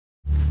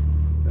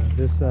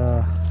this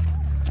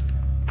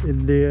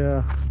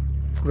India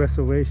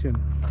reservation,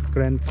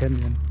 Grand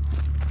Canyon.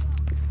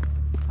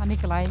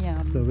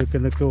 So we're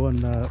gonna go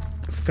on a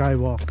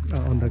skywalk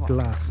on the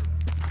glass,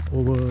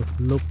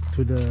 overlook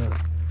to the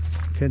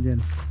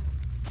canyon.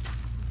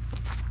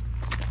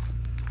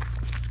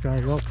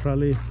 Skywalk,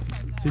 probably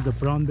see the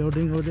brown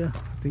building over there.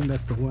 I think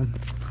that's the one.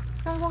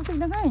 Skywalk thì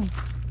nâng ấy.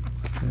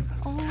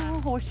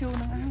 Horseshoe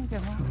nâng ấy kìa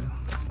mà.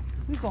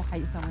 Quý có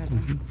hay sao vậy?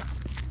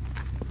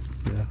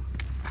 Yeah.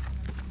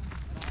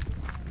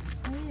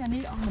 Ấy, anh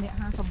ấy ông này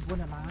 59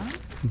 là má.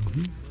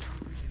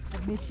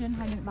 Admission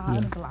hay những đá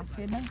ở glass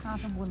bên đấy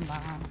 59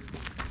 là.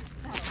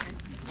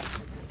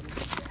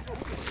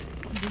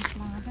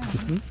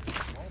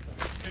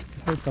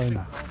 Hơi tới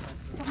nào.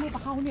 Trong đây bà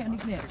khâu nè,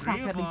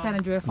 Crackhead đi San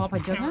Andreas Fall phải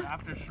chứ nhá.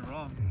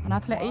 Anh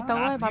ấy lại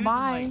tới, bye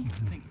bye.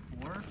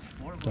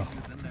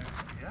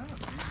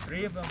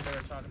 Three of them they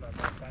were talking about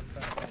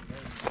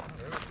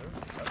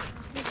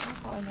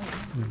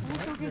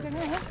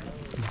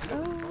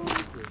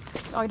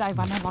Ôi đại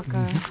văn này bạc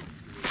cơ.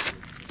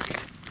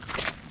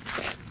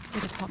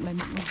 Tôi được lên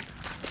nữa.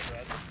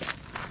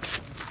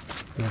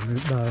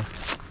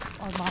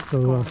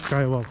 So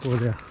skywalk over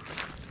there.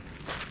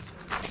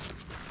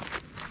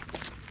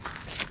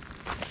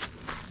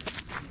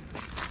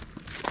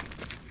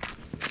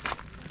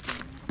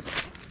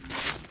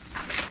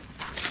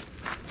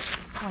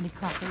 Any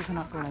crack that you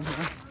cannot go in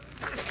here.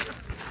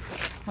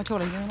 I'll show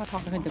you. I'm not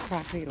talking about the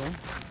crack later.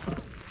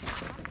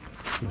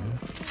 Yeah,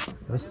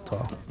 that's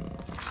tall.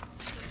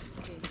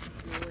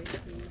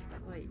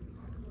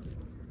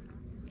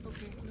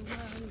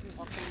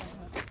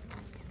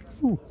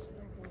 Ooh.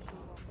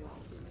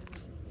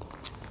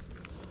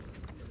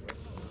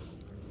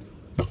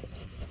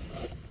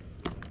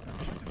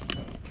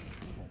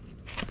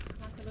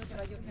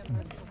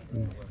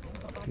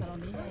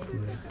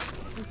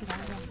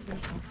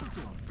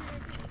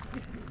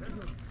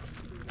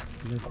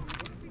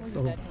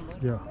 Oh,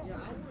 yeah.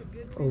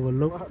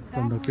 Overlook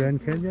from the Grand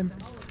Canyon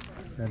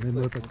and then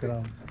look at the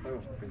ground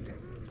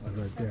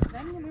right there.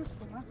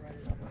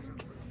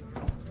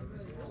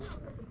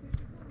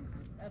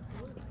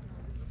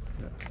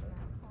 Yeah.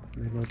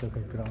 Then look at the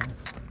ground.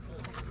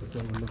 Just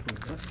overlook it.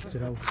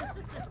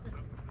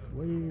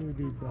 Way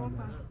deep down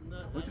there.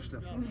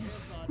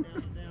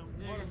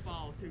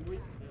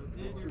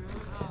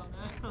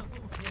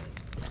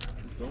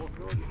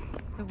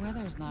 The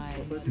weather's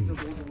nice.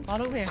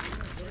 All over here.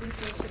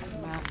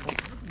 Massive.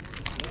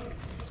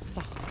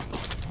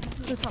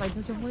 Tôi thought I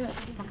did your way.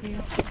 Okay.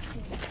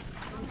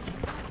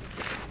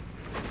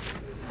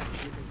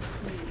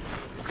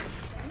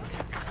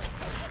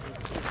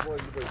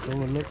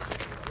 Overlook.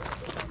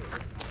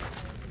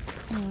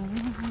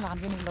 Làm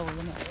cái này lâu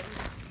vậy nè.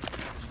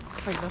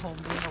 Phải về home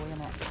đi lâu vậy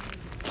nè.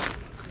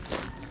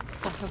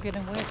 Còn chỗ kia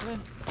đừng có hết lên.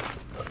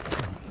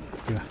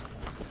 Yeah.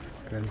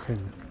 Grand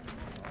Canyon.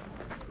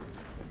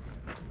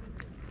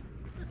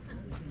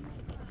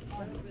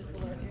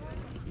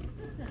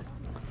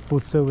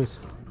 Food service.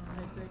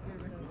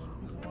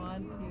 1, 2,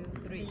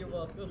 3. You're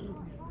welcome.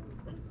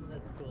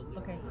 That's cool.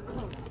 Okay.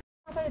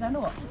 Đây đã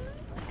nổ.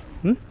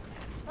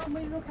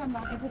 Mấy lúc cầm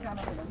lại cái gì cả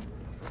này.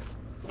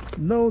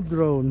 No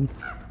drone.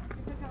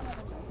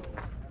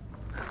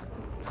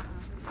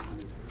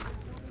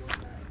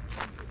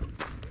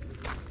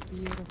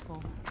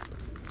 Beautiful.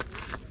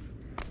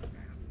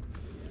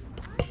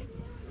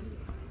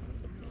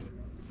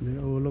 They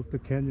overlook the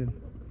canyon.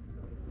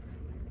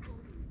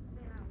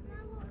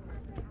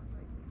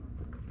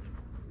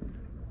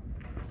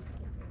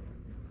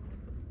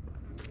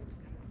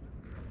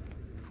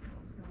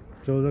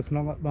 Cho raក្នុ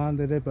ងអត់បាន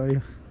ទេទេបើ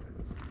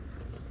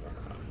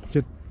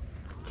ចិត្ត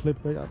คลิป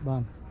ទៅអត់បា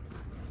ន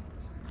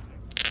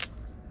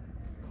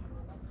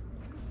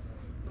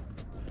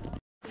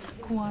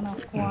Kuana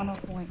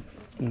Point.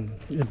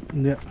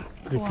 Yeah,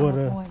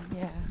 reporter. Kuana Point,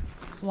 yeah.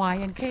 Y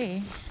and K.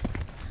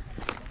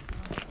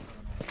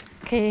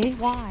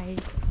 KY.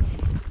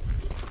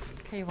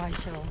 KY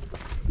show.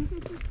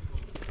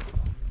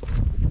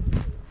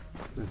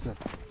 This is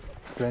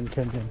Grand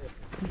Canyon.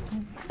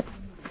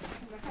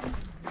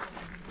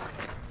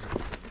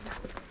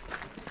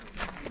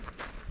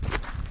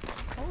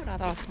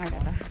 I'll find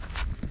it.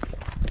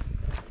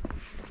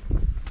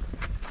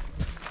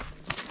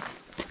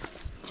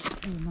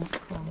 Do not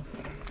cross.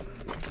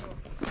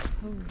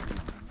 Oh,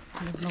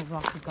 there's no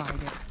rock to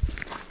guide it.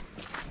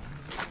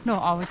 No,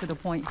 always to the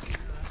point.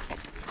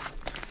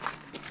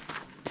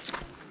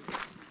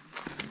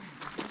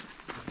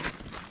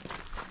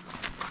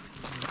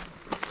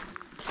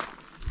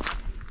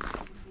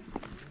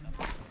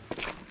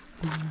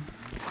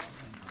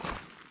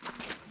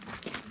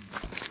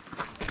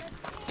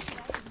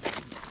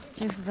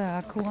 This is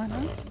the Kuana.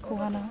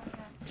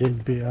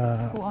 JB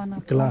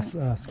glass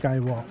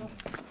skywalk.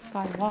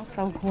 Skywalk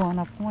to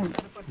Kuana Point.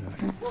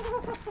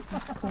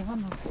 That's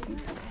Kuana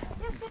Point.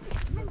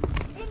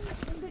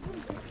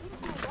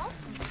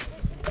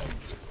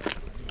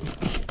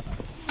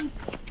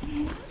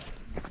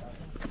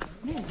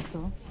 There you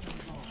go.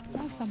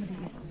 Now somebody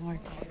is smart.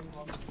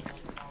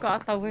 Có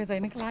tàu về dậy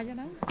nó khai cho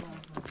nó.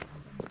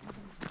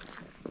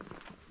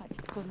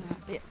 looking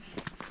at it.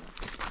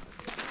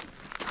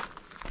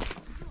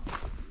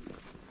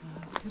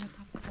 To the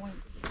top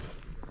points.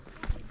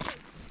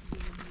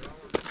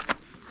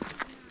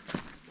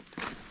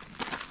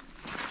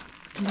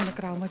 Nó là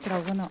cầu mà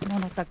trầu con nó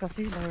là tắc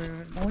xí rồi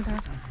nói ra.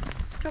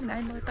 Trong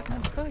này mới tắc nó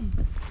khơi.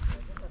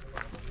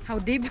 How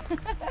deep?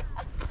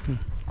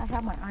 I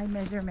have my eye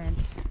measurement.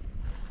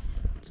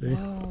 See,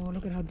 Oh,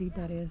 look at how deep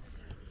that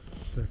is.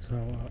 that's how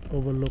I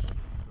overlook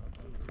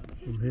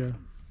from here.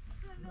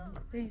 I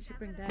think you should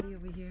bring Daddy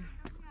over here.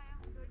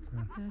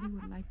 Daddy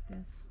would like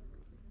this.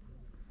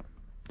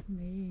 It's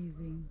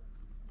amazing.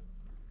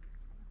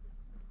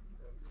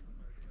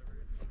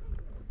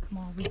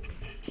 Small week.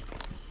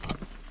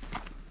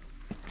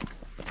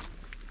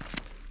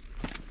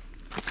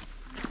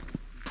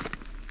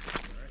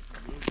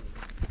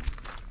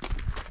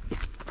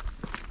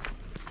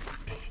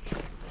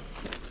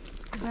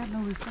 Is that no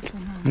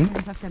reception, huh? No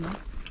reception, no?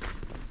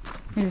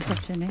 No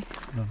reception, eh?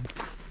 No.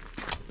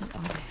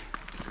 Oh, there.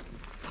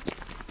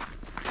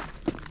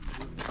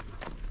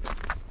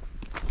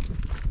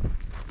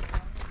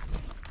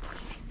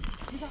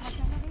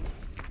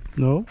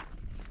 No,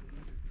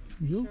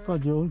 you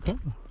got your own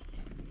camera.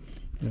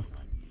 Yeah.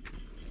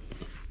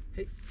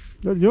 Hey.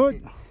 Good.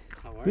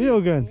 How are See you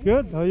again.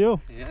 Good. How are you?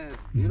 Yeah,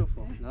 it's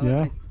beautiful. Another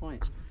Yeah. nice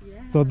point.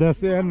 So that's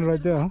the end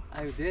right there. Huh?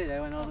 I did. I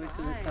went all the way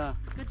to the top.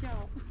 Good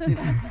job.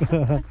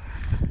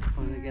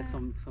 Wanted to get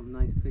some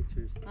nice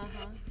pictures.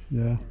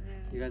 Yeah.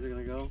 You guys are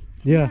gonna go?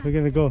 Yeah, we're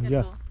gonna go.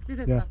 Yeah. This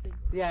is Yeah. nothing.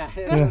 Yeah.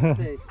 I would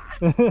say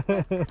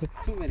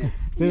 2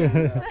 minutes. Yeah.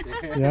 We're out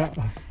there. Yeah.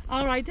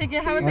 All right, take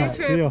care. Have a All safe right,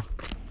 see trip. you.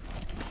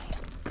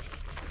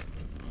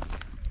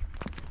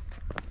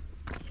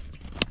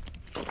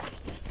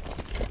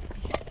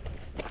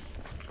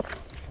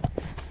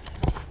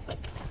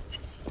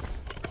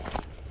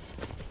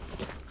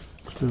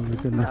 So we're See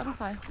the gonna other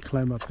side.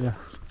 climb up there.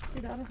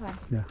 See the other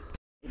side.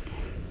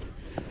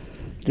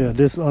 Yeah,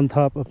 this on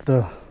top of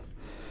the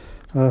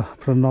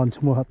Pranon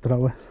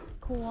Chmuhatrawe.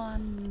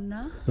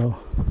 Kuana. So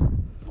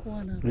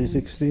Kuana.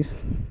 360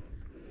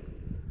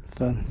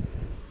 sun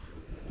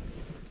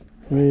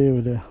way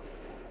over there.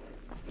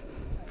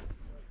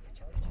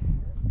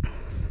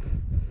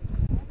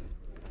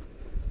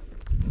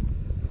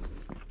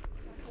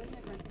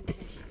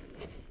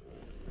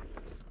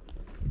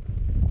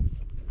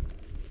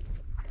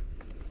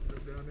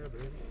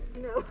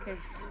 Okay.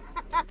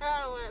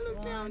 I won't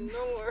look down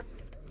no more.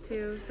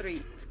 2,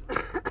 3.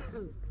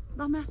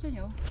 Đo mát cho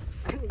nhổ.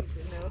 I need to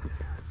know.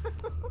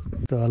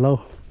 Tờ lâu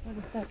What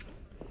is that?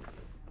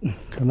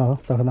 cái nào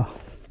tờ cái nào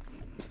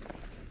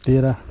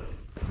tía ra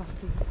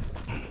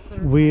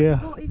vía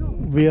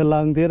vía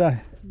lăng tía đây.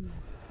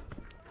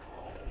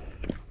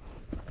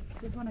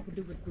 This one I could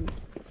do with boots.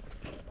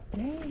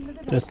 Dang, look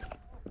at that. Just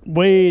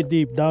way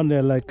deep down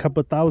there, like a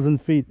couple thousand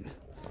feet.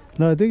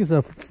 No, I think it's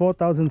a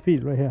 4,000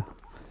 feet right here.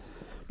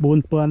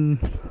 4,000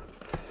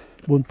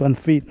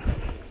 feet.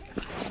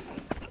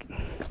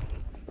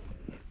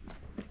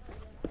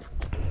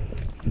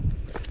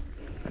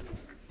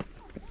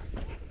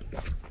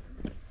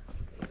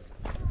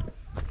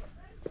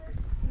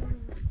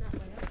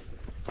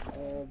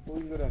 We'll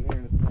go down here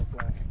and it's more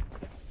flat.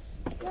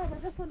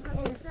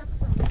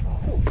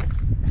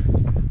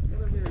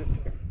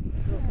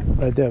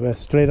 Right there, man.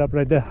 Straight up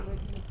right there.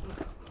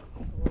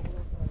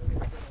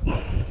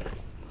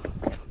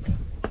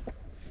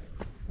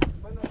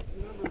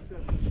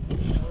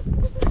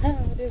 Oh,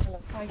 there's a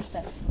high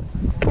step.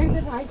 There's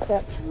a high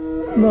step.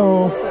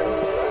 No.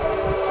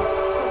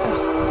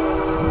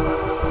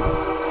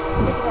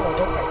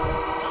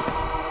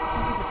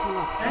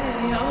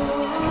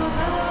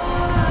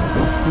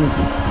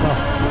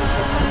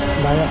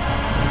 Đây ạ.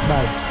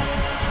 Đây.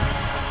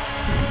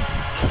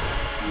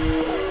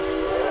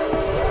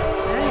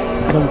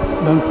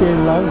 Đừng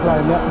tiền lớn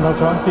lại nữa, nó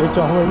có phía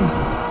cho mình.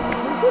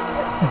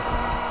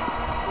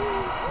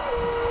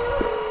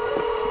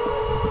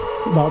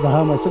 Đó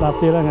là mà sẽ đạp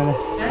tiền ra này.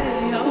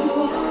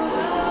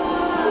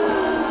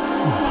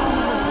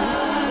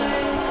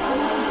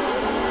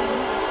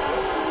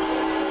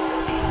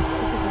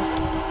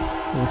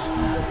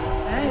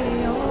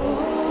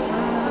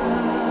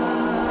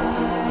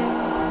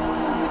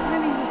 What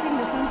time are you seeing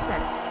the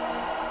sunset?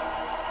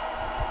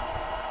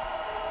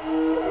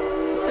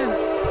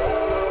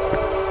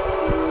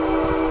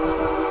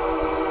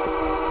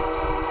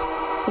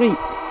 3.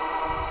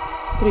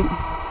 3.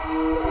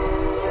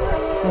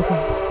 Okay.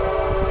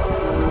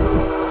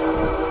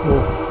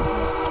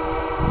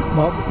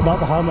 Đó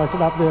là how mà sẽ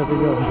đạp tiền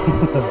video.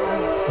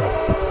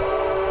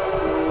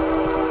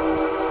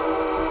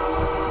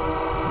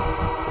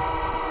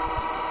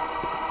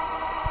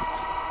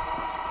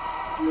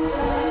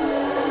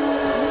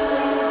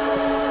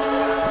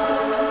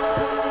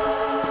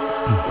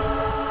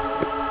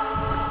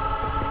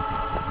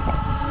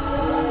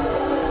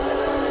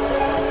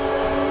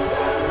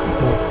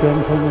 Then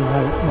come and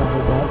hide my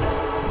bed.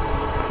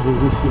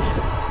 Really easy.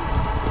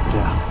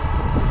 Yeah.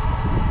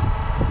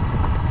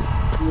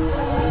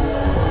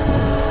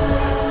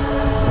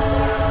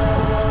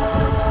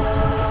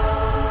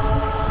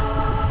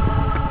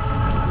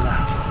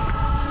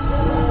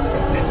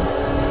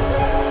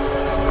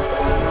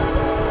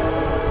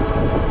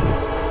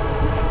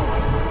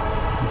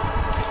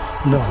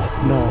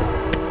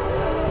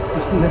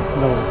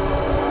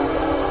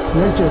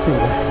 Lấy chưa tìm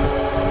được.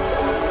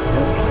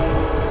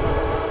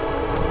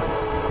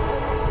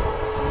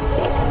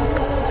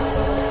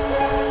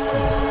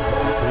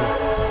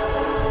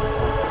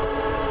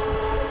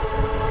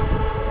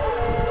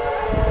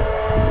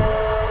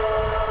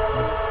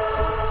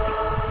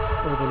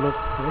 Overlook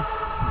đấy.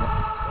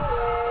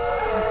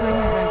 Khơi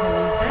nhà rằng thì